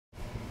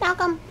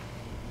Malcolm.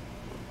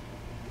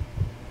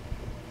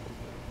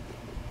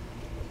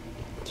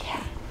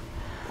 Yeah.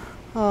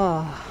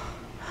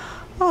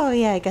 Oh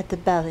yeah, I got the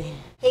belly.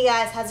 Hey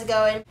guys, how's it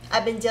going?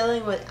 I've been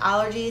dealing with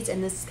allergies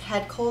and this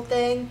head cold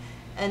thing,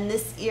 and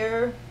this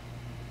ear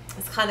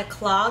is kind of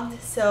clogged,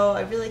 so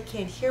I really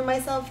can't hear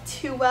myself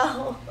too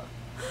well.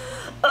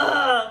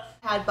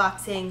 Had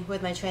boxing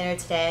with my trainer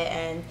today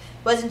and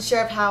wasn't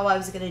sure of how I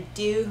was gonna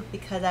do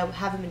because I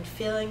haven't been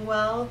feeling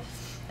well.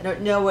 I don't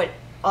know what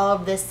all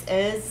of this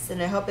is,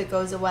 and I hope it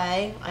goes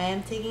away. I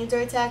am taking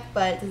Zyrtec,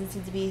 but it doesn't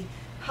seem to be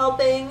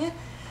helping.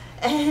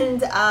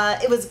 And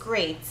it was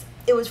great.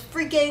 It was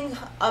freaking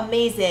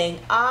amazing.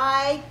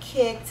 I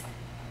kicked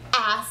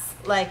ass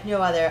like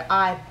no other.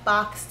 I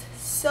boxed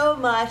so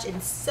much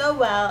and so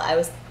well. I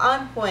was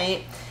on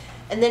point.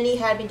 And then he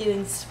had me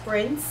doing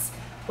sprints,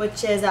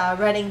 which is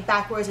running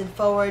backwards and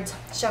forwards,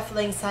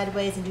 shuffling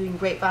sideways and doing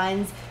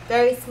grapevines.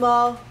 Very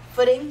small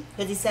footing,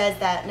 because he says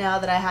that now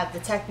that I have the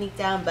technique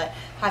down, but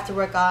have to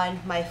work on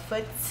my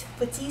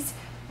footsies.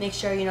 Make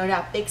sure, you know,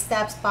 not big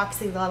steps,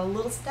 boxing a lot of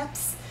little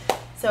steps.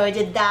 So I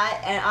did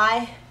that, and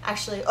I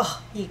actually,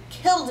 he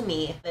killed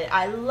me. But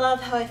I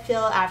love how I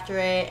feel after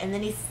it. And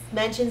then he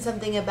mentioned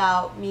something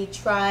about me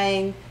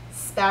trying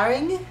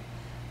sparring.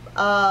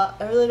 I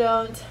really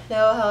don't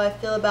know how I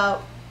feel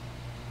about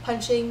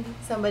punching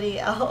somebody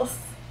else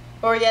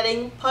or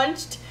getting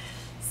punched.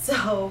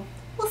 So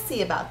we'll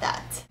see about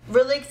that.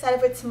 Really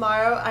excited for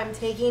tomorrow. I'm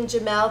taking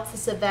Jamel to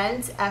this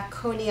event at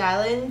Coney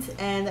Island,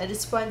 and I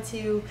just want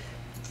to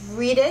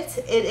read it.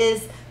 It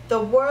is the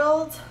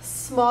world's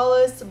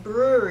smallest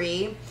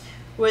brewery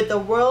with the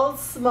world's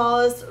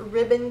smallest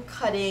ribbon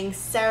cutting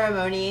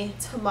ceremony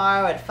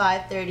tomorrow at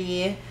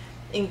 5:30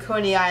 in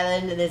Coney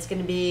Island, and it's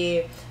going to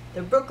be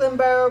the Brooklyn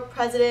Borough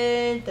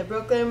President, the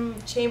Brooklyn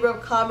Chamber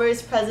of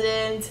Commerce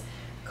President,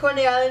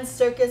 Coney Island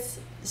Circus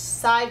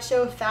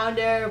Sideshow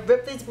founder,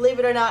 Ripley's Believe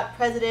It or Not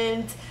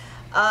President.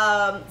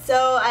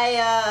 So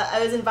I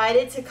was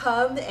invited to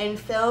come and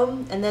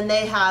film, and then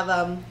they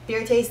have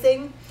beer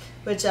tasting,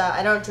 which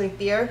I don't drink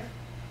beer,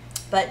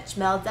 but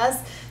Jamel does.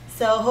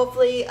 So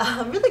hopefully,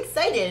 I'm really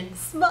excited.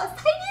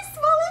 Smallest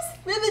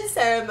ribbon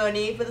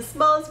ceremony for the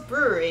smallest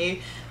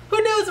brewery.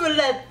 Who knows what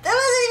that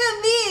doesn't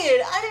even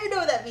mean? I don't even know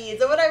what that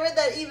means. And when I read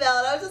that email,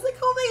 and I was just like,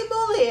 holy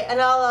moly!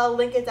 And I'll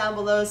link it down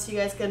below so you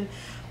guys can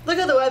look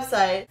at the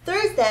website.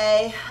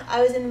 Thursday,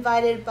 I was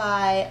invited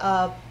by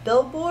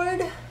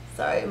Billboard.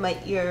 Sorry, my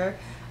ear.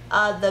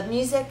 The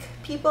music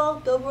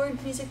people,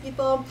 Billboard music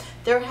people.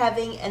 They're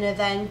having an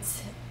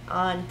event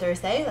on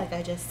Thursday, like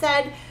I just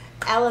said.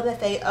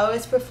 LMFAO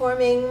is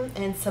performing,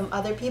 and some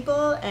other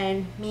people,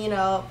 and me and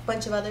a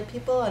bunch of other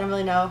people. I don't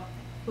really know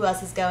who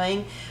else is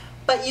going.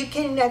 But you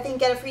can, I think,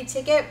 get a free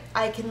ticket.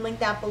 I can link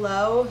that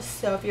below.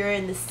 So if you're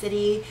in the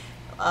city,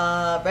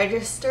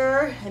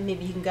 register and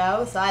maybe you can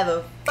go. So I have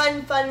a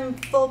fun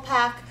full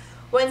pack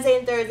Wednesday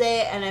and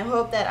Thursday, and I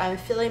hope that I'm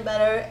feeling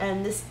better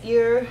and this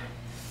ear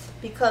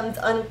becomes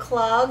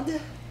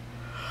unclogged.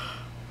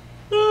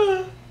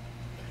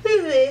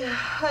 Excuse me,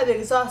 I'm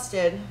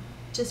exhausted.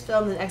 Just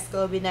filmed an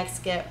Gobo next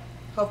skit.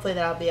 Hopefully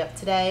that'll be up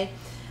today.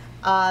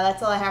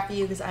 That's all I have for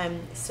you because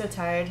I'm so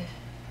tired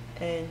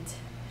and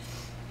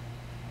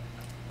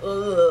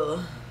I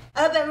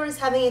hope everyone's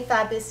having a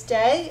fabulous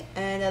day,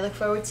 and I look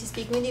forward to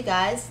speaking with you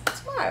guys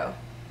tomorrow.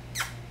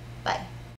 Bye.